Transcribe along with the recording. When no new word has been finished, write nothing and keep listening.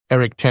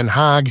Erik ten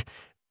Hag,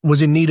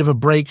 was in need of a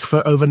break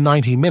for over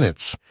 90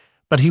 minutes,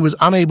 but he was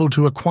unable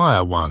to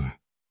acquire one.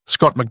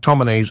 Scott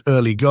McTominay's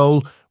early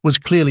goal was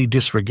clearly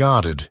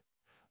disregarded.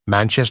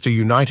 Manchester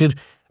United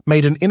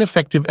made an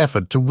ineffective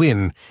effort to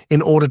win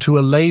in order to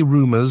allay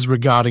rumours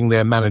regarding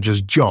their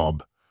manager's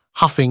job,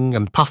 huffing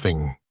and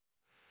puffing.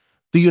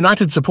 The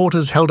United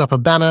supporters held up a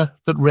banner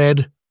that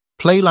read,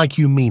 "Play like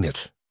you mean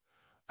it."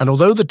 And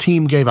although the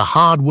team gave a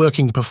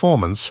hard-working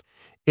performance,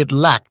 it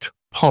lacked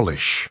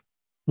polish.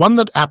 One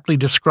that aptly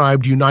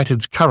described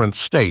United's current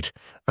state,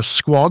 a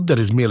squad that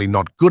is merely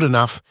not good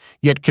enough,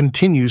 yet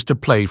continues to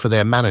play for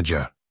their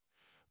manager.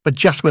 But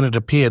just when it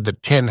appeared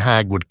that Ten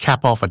Hag would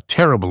cap off a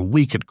terrible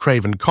week at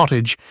Craven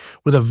Cottage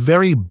with a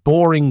very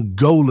boring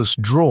goalless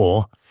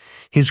draw,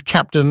 his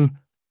captain,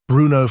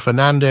 Bruno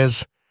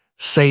Fernandes,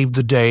 saved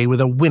the day with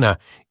a winner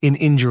in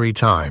injury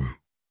time.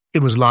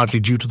 It was largely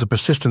due to the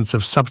persistence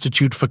of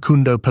substitute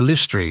Facundo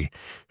Pellistri,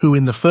 who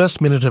in the first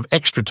minute of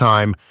extra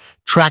time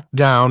tracked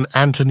down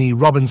Anthony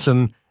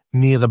Robinson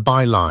near the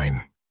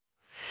byline.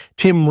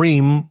 Tim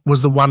Ream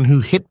was the one who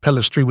hit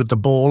Pellistri with the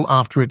ball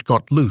after it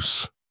got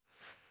loose.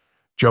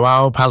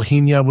 João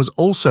Palhinha was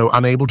also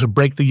unable to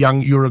break the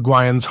young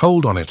Uruguayan's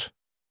hold on it.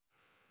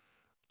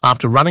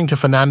 After running to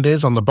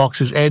Fernandes on the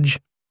box's edge,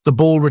 the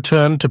ball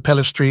returned to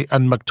Pellistri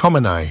and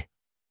McTominay.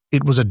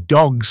 It was a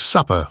dog's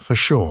supper for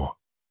sure.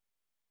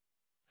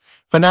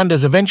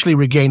 Fernandes eventually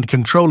regained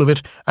control of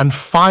it and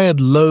fired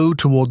low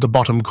toward the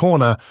bottom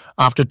corner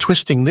after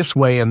twisting this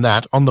way and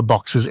that on the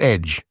box's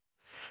edge.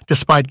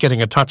 Despite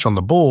getting a touch on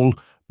the ball,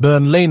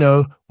 Bernd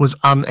Leno was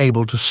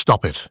unable to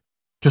stop it.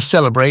 To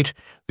celebrate,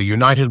 the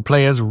United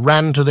players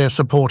ran to their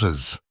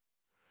supporters.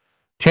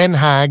 Ten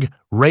Hag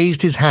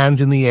raised his hands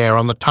in the air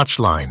on the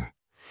touchline.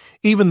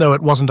 Even though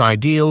it wasn't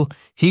ideal,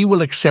 he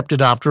will accept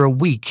it after a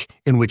week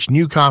in which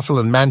Newcastle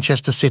and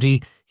Manchester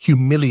City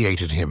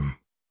humiliated him.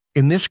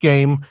 In this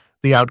game,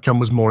 the outcome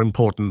was more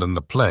important than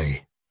the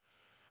play.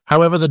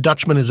 However, the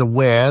Dutchman is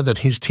aware that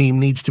his team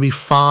needs to be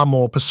far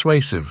more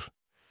persuasive.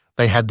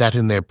 They had that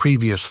in their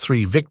previous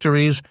 3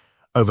 victories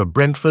over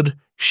Brentford,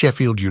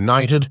 Sheffield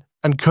United,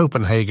 and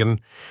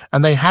Copenhagen,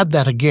 and they had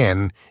that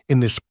again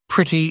in this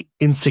pretty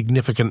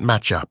insignificant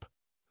matchup.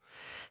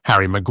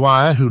 Harry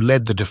Maguire, who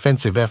led the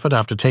defensive effort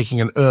after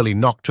taking an early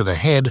knock to the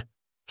head,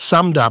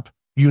 summed up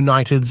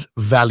United's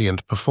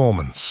valiant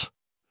performance.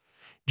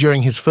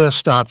 During his first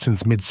start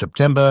since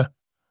mid-September,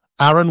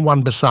 Aaron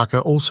Wan-Bissaka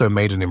also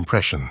made an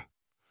impression.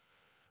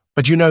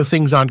 But you know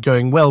things aren't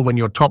going well when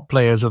your top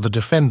players are the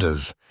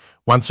defenders.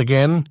 Once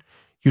again,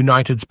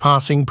 United's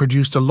passing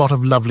produced a lot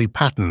of lovely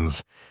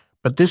patterns,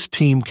 but this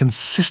team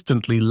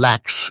consistently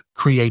lacks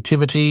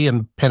creativity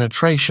and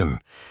penetration.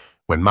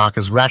 When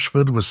Marcus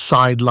Rashford was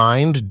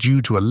sidelined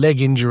due to a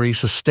leg injury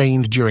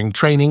sustained during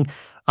training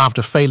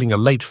after failing a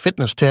late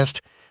fitness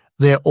test,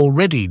 their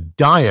already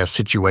dire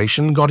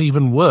situation got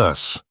even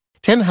worse.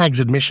 Ten Hag's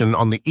admission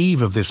on the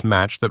eve of this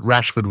match that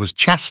Rashford was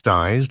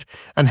chastised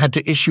and had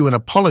to issue an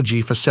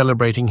apology for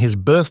celebrating his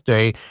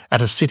birthday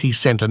at a city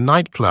centre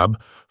nightclub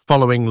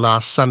following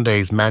last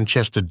Sunday's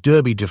Manchester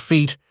Derby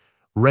defeat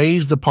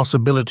raised the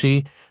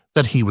possibility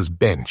that he was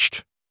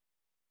benched.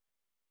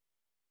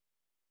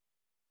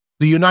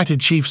 The United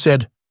chief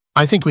said,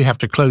 "I think we have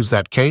to close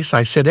that case.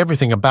 I said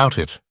everything about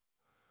it."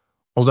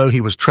 Although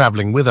he was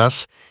travelling with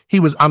us, he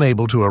was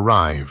unable to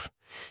arrive.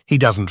 He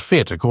doesn't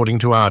fit, according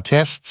to our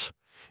tests.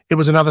 It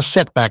was another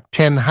setback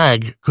Ten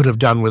Hag could have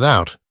done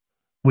without.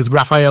 With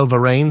Raphael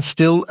Varane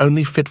still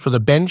only fit for the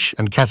bench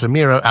and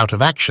Casemiro out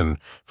of action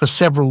for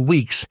several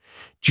weeks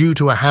due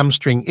to a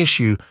hamstring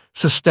issue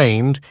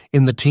sustained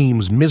in the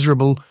team's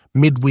miserable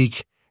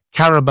midweek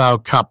Carabao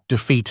Cup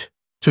defeat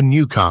to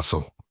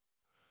Newcastle.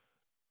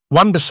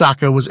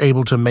 Wan-Bissaka was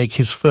able to make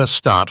his first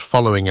start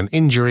following an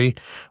injury,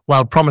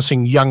 while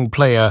promising young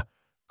player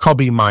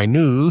Kobbie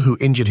Mainoo, who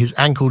injured his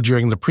ankle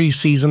during the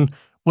pre-season,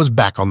 was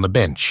back on the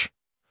bench.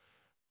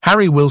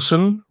 Harry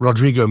Wilson,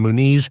 Rodrigo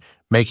Muniz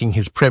making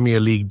his Premier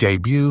League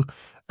debut,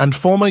 and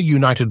former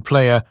United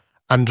player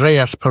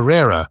Andreas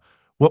Pereira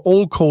were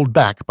all called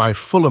back by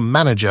Fulham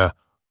manager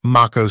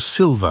Marco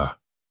Silva.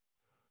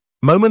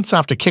 Moments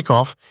after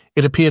kickoff,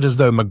 it appeared as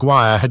though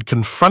Maguire had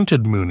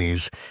confronted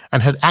Muniz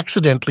and had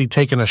accidentally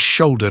taken a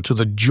shoulder to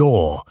the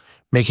jaw,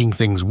 making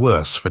things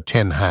worse for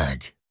Ten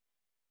Hag.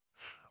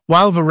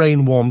 While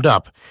Varane warmed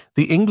up,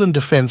 the England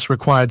defence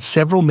required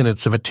several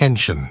minutes of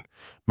attention.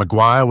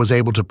 Maguire was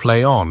able to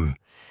play on,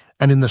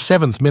 and in the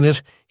 7th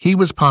minute, he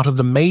was part of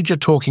the major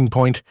talking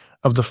point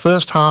of the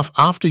first half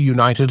after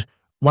United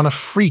won a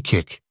free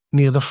kick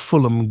near the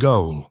Fulham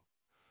goal.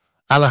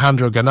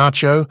 Alejandro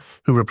Garnacho,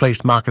 who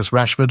replaced Marcus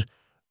Rashford,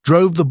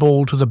 drove the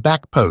ball to the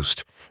back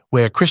post,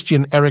 where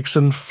Christian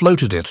Eriksen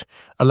floated it,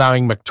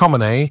 allowing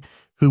McTominay,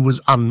 who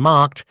was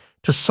unmarked,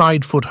 to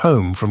side-foot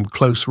home from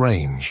close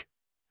range.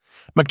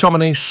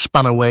 McTominay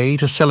spun away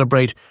to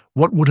celebrate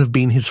what would have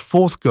been his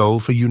 4th goal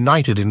for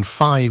United in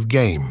 5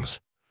 games.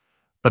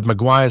 But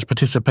Maguire's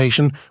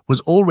participation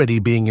was already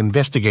being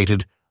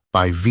investigated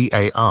by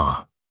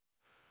VAR.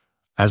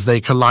 As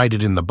they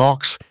collided in the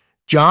box,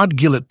 Jard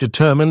Gillett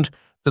determined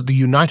that the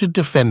United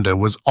defender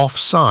was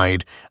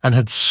offside and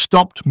had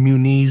stopped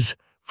Muniz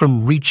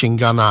from reaching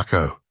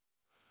Garnacho.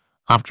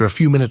 After a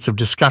few minutes of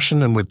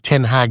discussion and with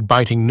Ten Hag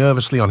biting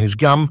nervously on his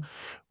gum,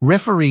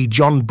 referee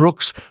John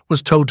Brooks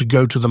was told to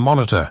go to the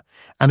monitor,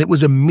 and it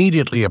was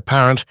immediately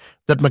apparent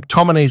that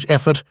McTominay's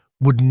effort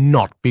would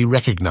not be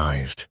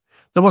recognised.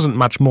 There wasn't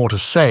much more to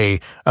say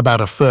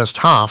about a first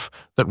half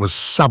that was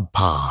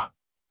subpar.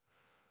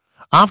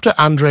 After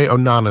Andre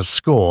Onana's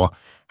score,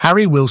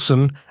 Harry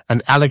Wilson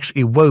and Alex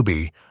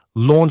Iwobi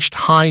launched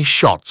high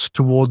shots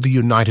toward the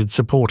United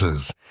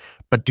supporters,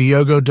 but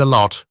Diogo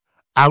Dalot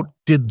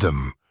outdid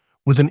them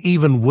with an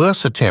even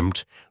worse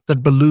attempt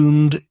that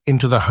ballooned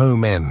into the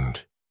home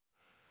end.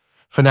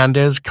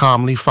 Fernandes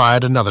calmly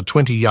fired another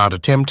 20-yard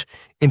attempt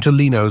into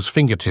Lino's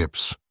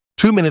fingertips.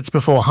 2 minutes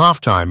before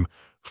halftime,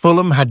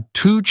 Fulham had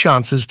two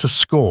chances to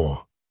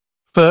score.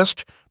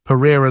 First,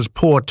 Pereira's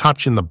poor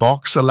touch in the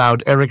box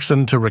allowed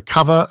Eriksen to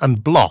recover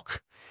and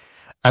block,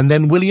 and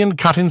then Willian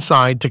cut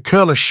inside to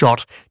curl a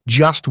shot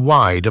just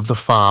wide of the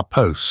far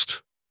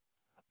post.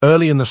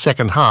 Early in the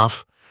second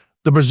half,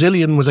 the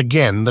Brazilian was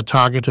again the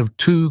target of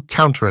two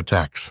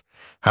counterattacks.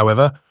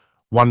 However,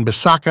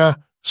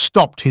 Wan-Bissaka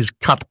stopped his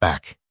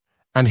cutback,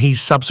 and he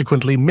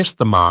subsequently missed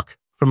the mark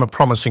from a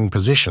promising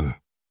position.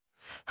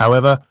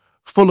 However,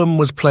 Fulham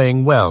was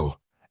playing well,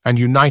 and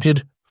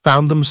United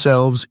found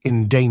themselves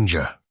in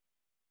danger.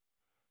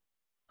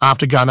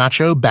 After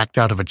Garnacho backed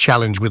out of a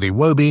challenge with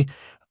Iwobi,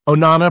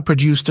 Onana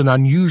produced an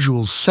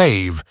unusual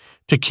save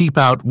to keep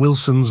out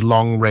Wilson's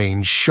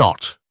long-range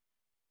shot.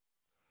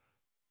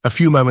 A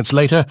few moments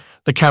later,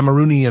 the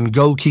Cameroonian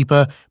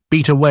goalkeeper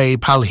beat away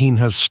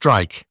Palhinha's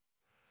strike.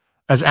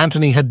 As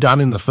Antony had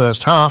done in the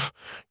first half,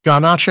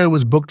 Garnacho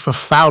was booked for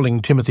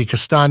fouling Timothy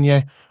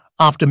Castagne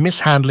after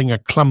mishandling a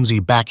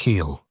clumsy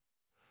backheel.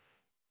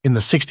 In the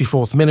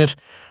 64th minute,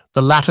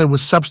 the latter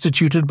was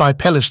substituted by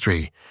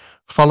Pellistri,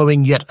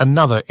 following yet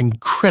another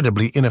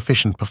incredibly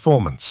inefficient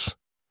performance.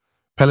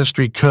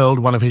 Pellistri curled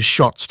one of his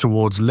shots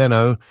towards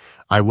Leno,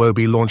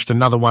 Iwobi launched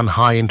another one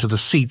high into the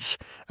seats,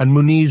 and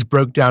Muniz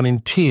broke down in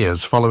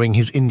tears following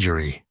his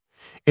injury.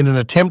 In an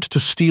attempt to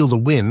steal the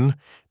win,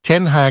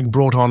 Ten Hag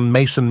brought on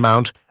Mason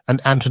Mount and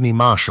Anthony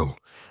Martial,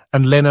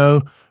 and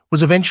Leno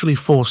was eventually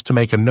forced to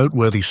make a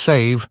noteworthy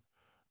save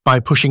by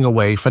pushing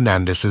away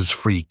Fernandes's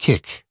free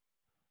kick.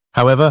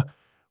 However,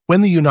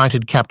 when the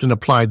United captain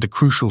applied the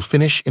crucial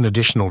finish in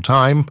additional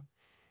time,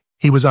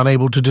 he was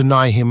unable to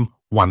deny him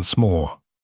once more.